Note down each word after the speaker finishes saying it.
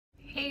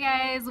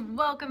guys,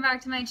 welcome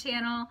back to my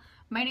channel.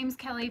 My name's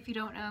Kelly if you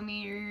don't know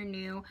me or you're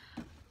new.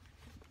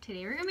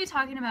 Today we're going to be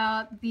talking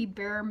about the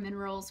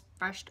BareMinerals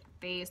Fresh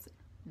Face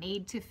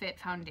Made-to-Fit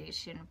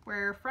Foundation,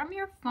 where from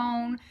your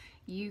phone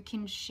you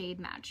can shade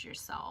match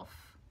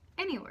yourself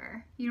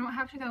anywhere. You don't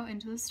have to go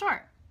into the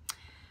store.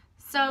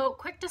 So,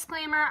 quick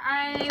disclaimer,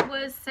 I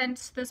was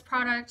sent this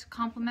product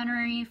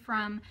complimentary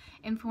from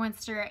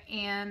Influenster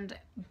and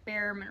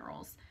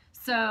BareMinerals.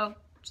 So,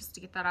 just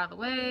to get that out of the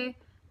way,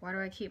 why do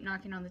I keep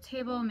knocking on the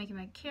table, making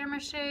my camera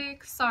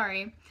shake?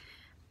 Sorry.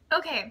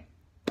 Okay,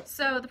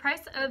 so the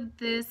price of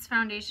this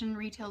foundation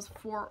retails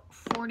for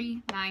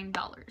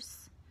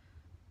 $49.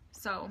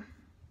 So,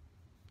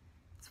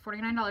 it's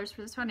 $49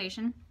 for this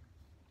foundation.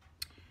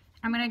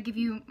 I'm going to give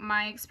you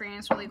my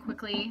experience really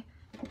quickly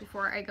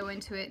before I go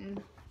into it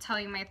and tell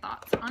you my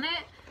thoughts on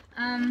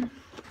it.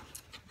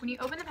 When you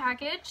open the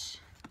package,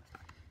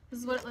 this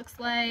is what it looks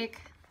like.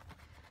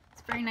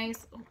 It's very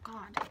nice. Oh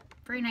god,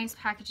 very nice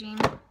packaging.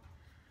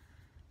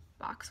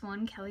 Box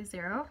 1, Kelly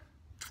 0.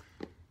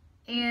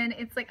 And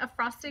it's like a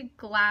frosted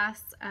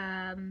glass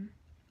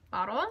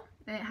bottle.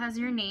 And it has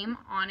your name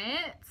on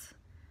it.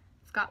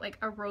 It's got like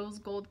a rose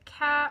gold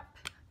cap.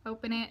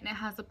 Open it and it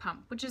has a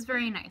pump, which is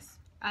very nice.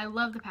 I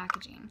love the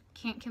packaging.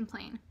 Can't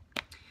complain.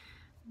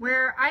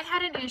 Where I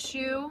had an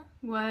issue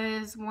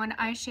was when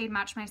I shade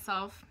match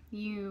myself,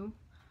 you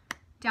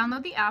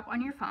download the app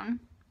on your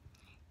phone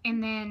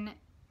and then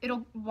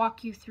it'll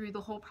walk you through the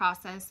whole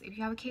process. If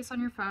you have a case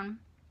on your phone,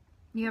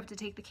 you have to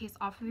take the case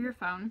off of your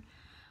phone.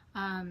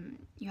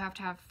 You have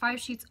to have 5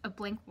 sheets of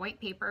blank white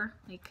paper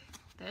like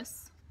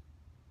this.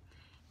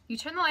 You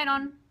turn the light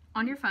on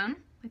your phone,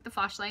 like the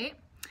flashlight,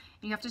 and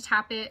you have to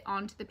tap it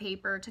onto the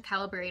paper to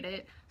calibrate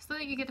it so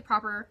that you get the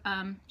proper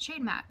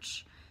shade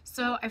match.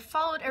 So I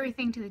followed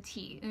everything to the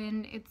T,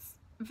 and it's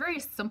a very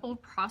simple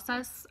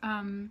process.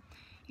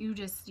 You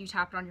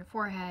tap it on your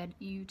forehead,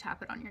 you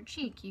tap it on your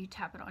cheek, you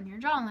tap it on your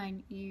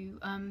jawline, you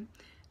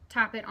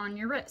tap it on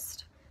your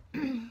wrist.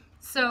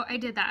 So I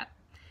did that,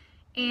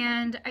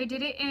 and I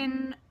did it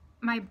in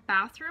my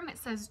bathroom. It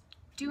says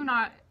do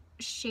not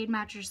shade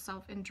match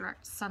yourself in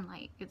direct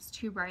sunlight. It's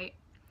too bright.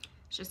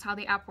 It's just how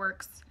the app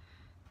works.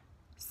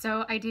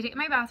 So I did it in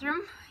my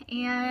bathroom,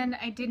 and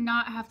I did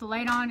not have the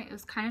light on. It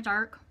was kind of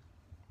dark.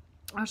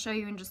 I'll show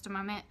you in just a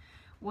moment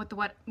what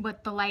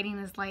the lighting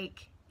is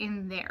like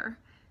in there.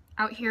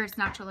 Out here it's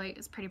natural light,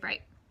 it's pretty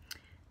bright.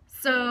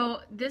 So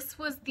this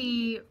was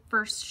the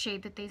first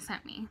shade that they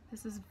sent me.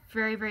 This is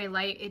very, very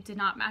light. It did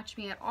not match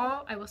me at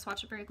all. I will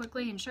swatch it very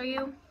quickly and show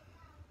you.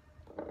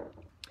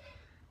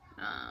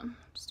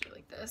 Just do it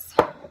like this.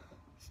 So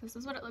this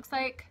is what it looks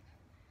like.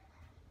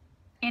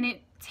 And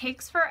it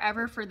takes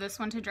forever for this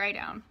one to dry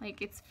down.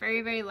 Like, it's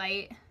very, very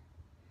light.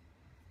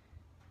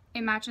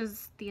 It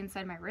matches the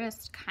inside of my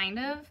wrist, kind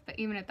of, but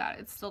even at that,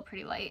 it's still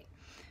pretty light.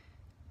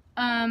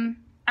 I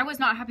was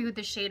not happy with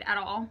this shade at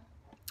all.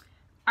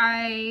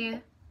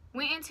 I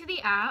went into the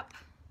app,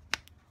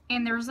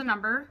 and there was a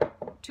number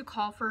to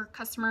call for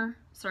customer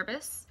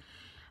service.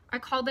 I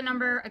called the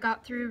number, I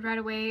got through right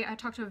away. I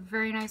talked to a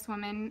very nice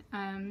woman.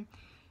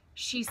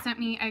 She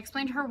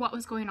explained to her what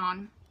was going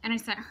on, and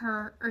she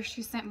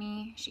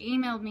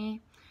emailed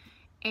me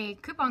a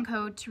coupon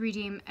code to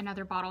redeem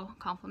another bottle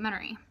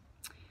complimentary.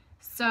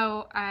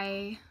 So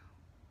I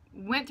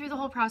went through the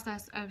whole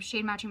process of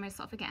shade matching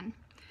myself again.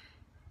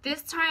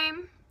 This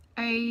time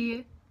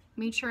I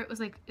made sure it was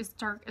like as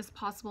dark as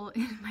possible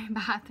in my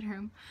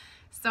bathroom.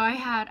 So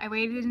I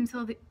waited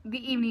until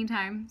the evening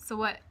time, so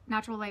what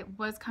natural light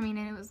was coming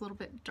in, it was a little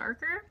bit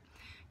darker.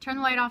 Turned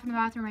the light off in the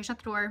bathroom, I shut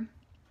the door,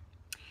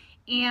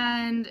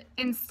 and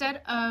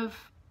instead of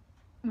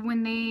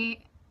when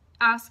they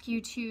ask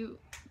you to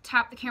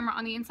tap the camera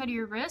on the inside of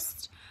your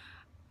wrist,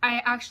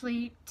 I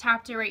actually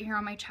tapped it right here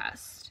on my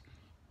chest.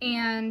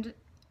 And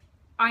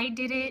I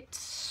did it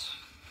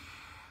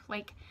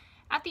like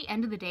at the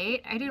end of the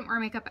day. I didn't wear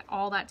makeup at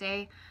all that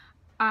day.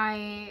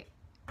 My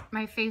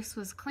face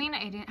was clean.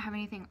 I didn't have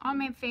anything on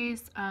my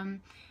face.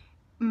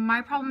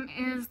 My problem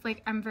is,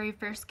 like, I'm very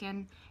fair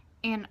skinned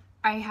and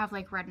I have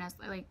like redness,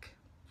 like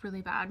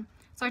really bad.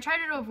 So I tried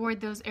to avoid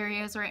those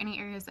areas or any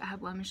areas that have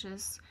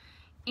blemishes.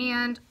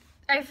 And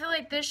I feel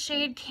like this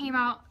shade came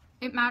out,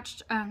 it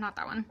matched, not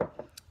that one.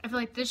 I feel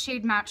like this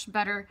shade matched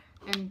better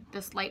than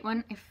this light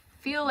one. I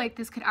feel like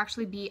this could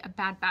actually be a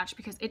bad batch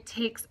because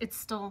it's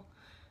still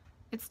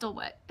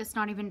wet. It's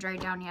not even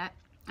dried down yet.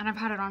 And I've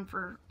had it on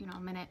for, you know,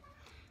 a minute.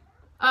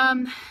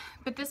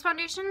 But this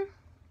foundation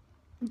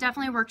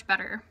definitely worked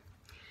better.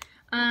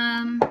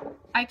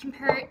 I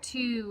compare it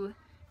to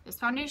this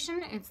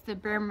foundation. It's the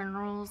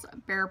BareMinerals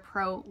Bare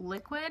Pro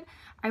Liquid.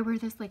 I wear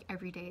this like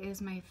every day. It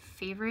is my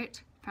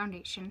favorite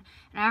foundation,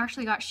 and I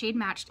actually got shade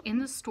matched in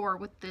the store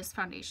with this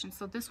foundation.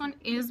 So this one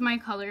is my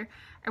color.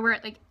 I wear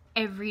it like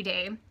every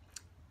day,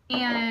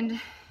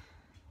 and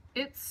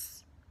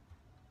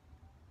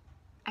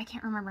I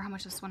can't remember how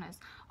much this one is.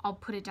 I'll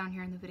put it down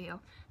here in the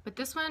video, but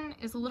this one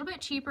is a little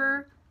bit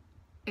cheaper.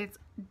 It's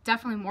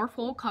definitely more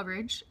full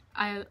coverage.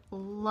 I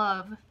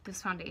love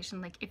this foundation.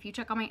 Like, if you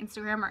check out my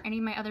Instagram or any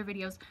of my other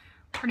videos,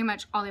 pretty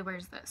much all they wear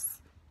is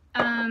this.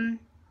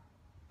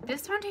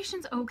 This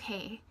foundation's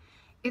okay.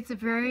 It's a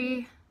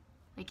very,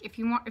 like, if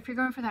you're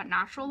going for that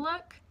natural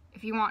look,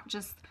 if you want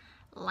just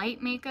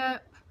light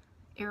makeup,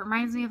 it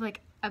reminds me of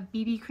like a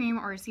BB cream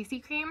or a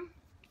CC cream.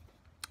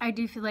 I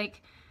do feel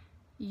like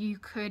you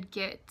could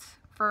get,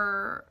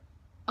 for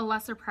a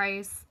lesser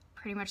price,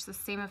 pretty much the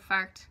same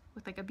effect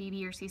with like a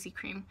BB or CC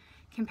cream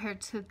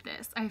compared to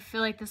this. I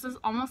feel like this is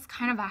almost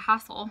kind of a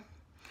hassle,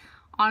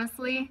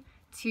 honestly,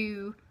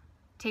 to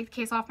take the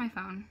case off my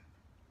phone,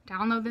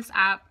 download this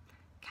app,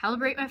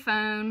 calibrate my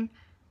phone,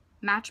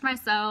 match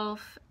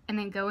myself, and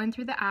then go in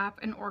through the app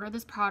and order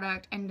this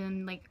product, and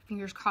then like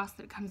fingers crossed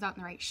that it comes out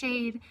in the right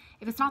shade.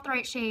 If it's not the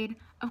right shade,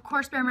 of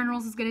course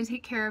BareMinerals is going to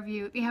take care of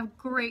you. They have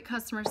great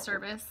customer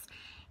service,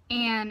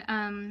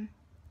 and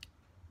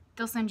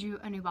they'll send you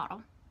a new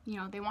bottle. You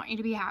know, they want you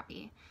to be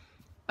happy.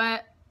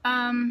 But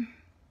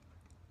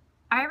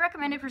I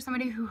recommend it for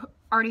somebody who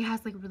already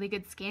has like really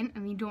good skin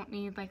and you don't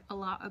need like a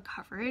lot of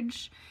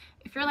coverage.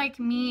 If you're like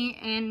me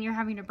and you're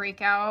having to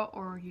break out,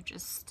 or you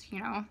just, you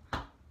know,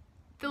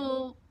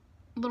 feel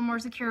a little more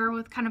secure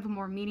with kind of a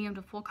more medium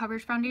to full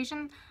coverage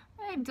foundation,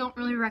 I don't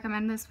really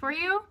recommend this for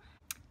you.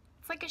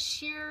 It's like a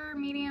sheer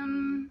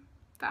medium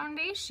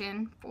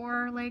foundation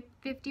for like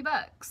 50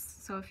 bucks.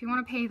 So if you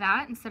want to pay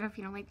that instead of,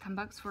 you know, like 10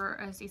 bucks for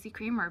a CC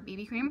cream or a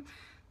BB cream,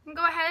 then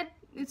go ahead.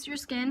 It's your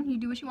skin. You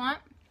do what you want.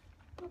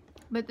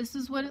 But this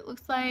is what it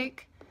looks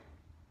like.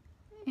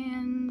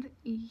 And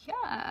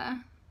yeah.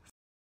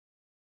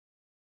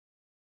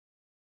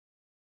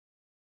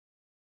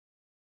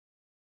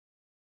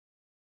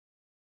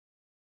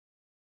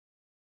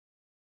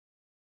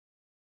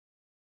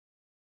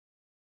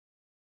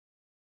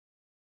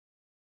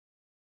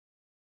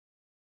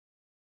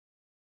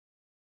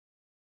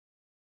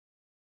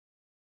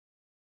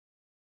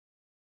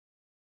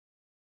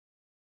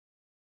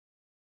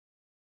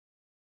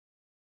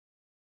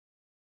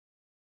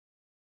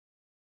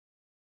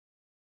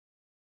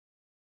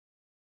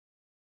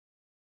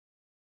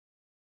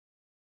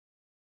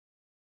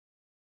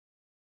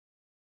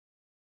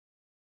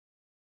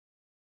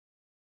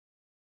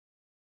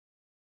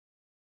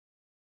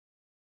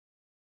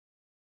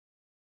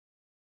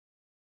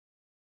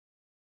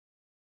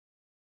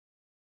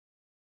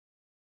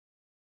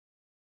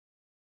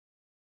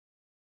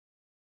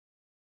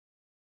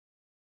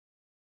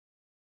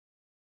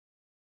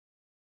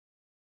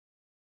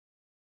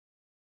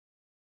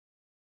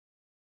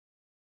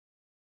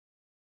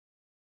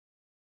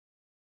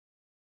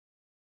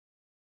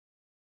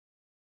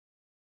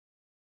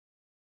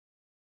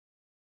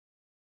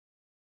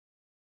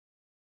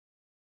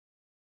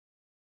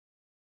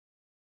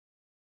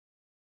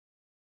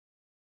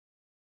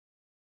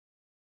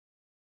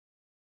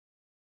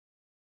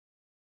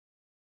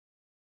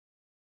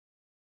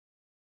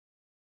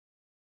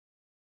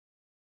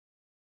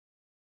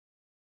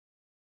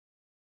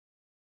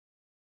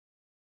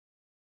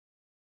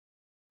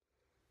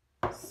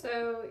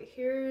 So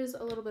here's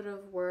a little bit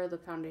of where the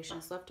foundation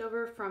is left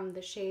over from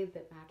the shade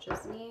that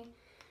matches me.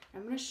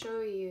 I'm going to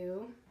show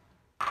you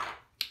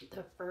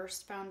the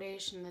first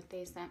foundation that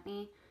they sent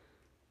me.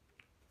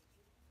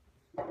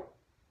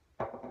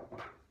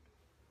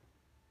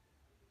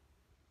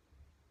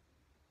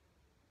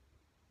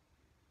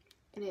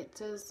 And it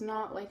does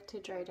not like to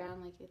dry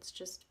down, like it's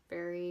just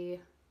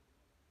very,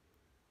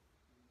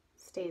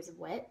 stays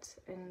wet,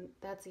 and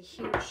that's a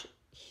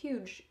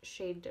huge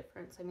shade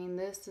difference. I mean,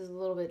 this is a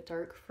little bit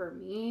dark for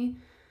me,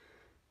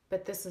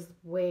 but this is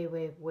way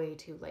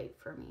too light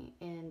for me,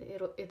 and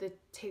it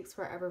takes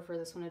forever for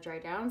this one to dry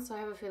down, so I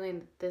have a feeling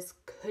that this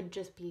could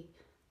just be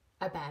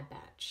a bad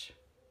batch.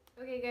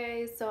 Okay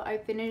guys, so I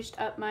finished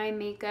up my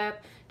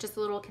makeup, just a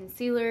little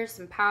concealer,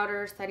 some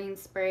powder, setting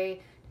spray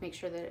to make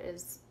sure that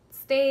it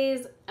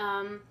stays.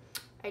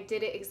 I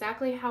did it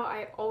exactly how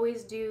I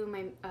always do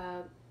my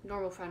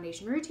normal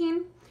foundation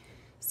routine.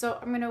 So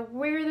I'm gonna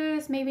wear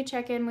this, maybe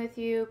check in with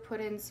you,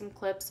 put in some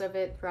clips of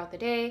it throughout the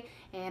day,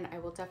 and I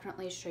will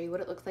definitely show you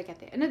what it looks like at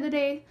the end of the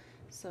day.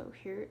 So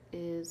here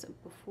is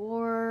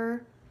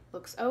before.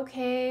 Looks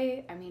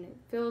okay. I mean, it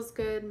feels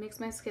good, makes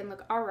my skin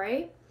look all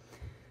right.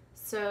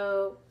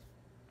 So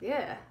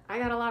yeah, I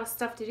got a lot of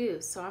stuff to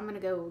do, so I'm gonna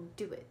go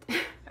do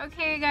it.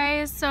 Okay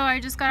guys, so I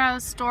just got out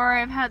of the store.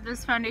 I've had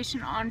this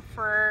foundation on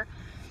for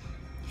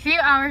a few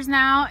hours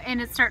now,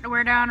 and it's starting to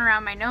wear down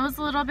around my nose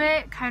a little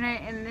bit, kind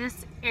of in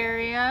this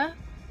area.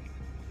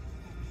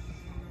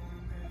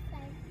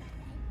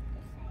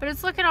 But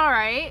it's looking all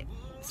right.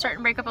 It's starting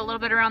to break up a little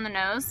bit around the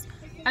nose.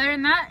 Other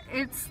than that,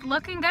 it's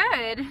looking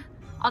good.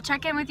 I'll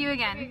check in with you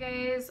again.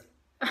 Okay guys,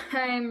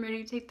 I'm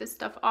ready to take this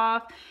stuff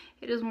off.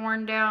 It is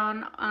worn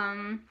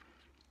down.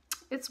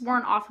 It's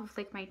worn off of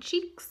like my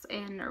cheeks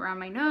and around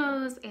my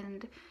nose,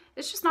 and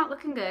it's just not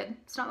looking good.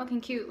 It's not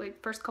looking cute.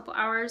 Like first couple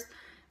hours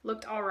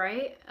looked all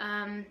right.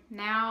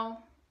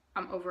 Now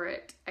I'm over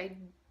it. I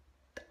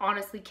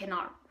honestly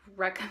cannot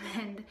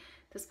recommend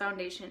this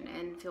foundation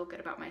and feel good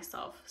about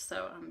myself.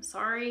 So I'm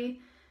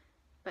sorry,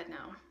 but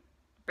no.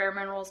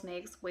 BareMinerals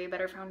makes way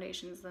better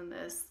foundations than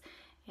this,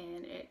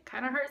 and it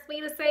kind of hurts me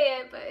to say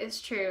it, but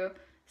it's true.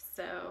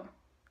 So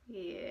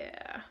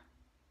yeah.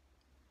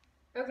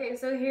 Okay,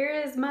 so here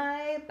is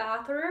my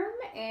bathroom,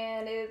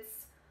 and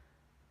it's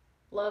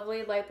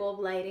lovely light bulb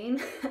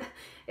lighting.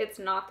 It's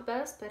not the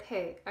best, but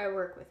hey, I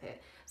work with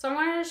it. So I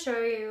wanted to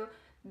show you,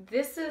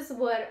 this is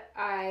what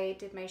I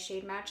did my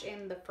shade match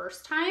in the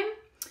first time.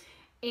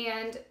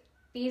 And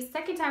the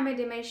second time I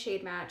did my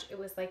shade match, it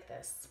was like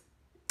this.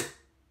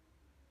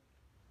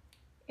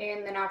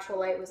 And the natural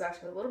light was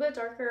actually a little bit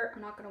darker.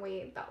 I'm not gonna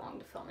wait that long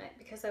to film it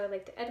because I would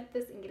like to edit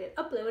this and get it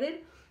uploaded,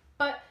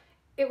 but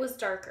it was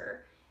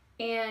darker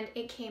and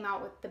it came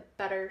out with the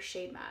better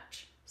shade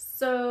match.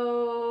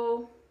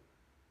 So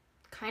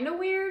kind of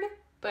weird,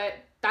 but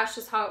that's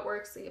just how it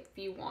works. If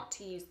you want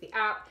to use the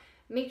app,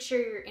 make sure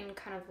you're in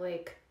kind of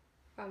like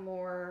a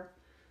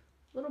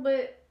little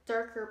bit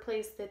darker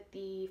place, that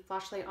the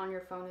flashlight on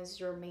your phone is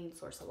your main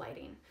source of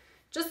lighting.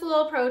 Just a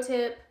little pro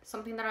tip,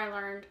 something that I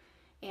learned,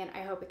 and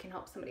I hope it can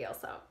help somebody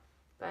else out.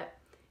 But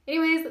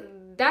anyways,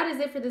 that is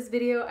it for this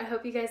video. I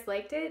hope you guys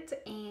liked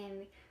it,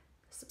 and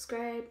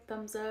subscribe,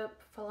 thumbs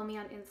up, follow me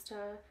on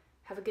Insta.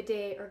 Have a good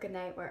day or good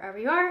night wherever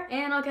you are,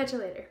 and I'll catch you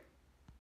later.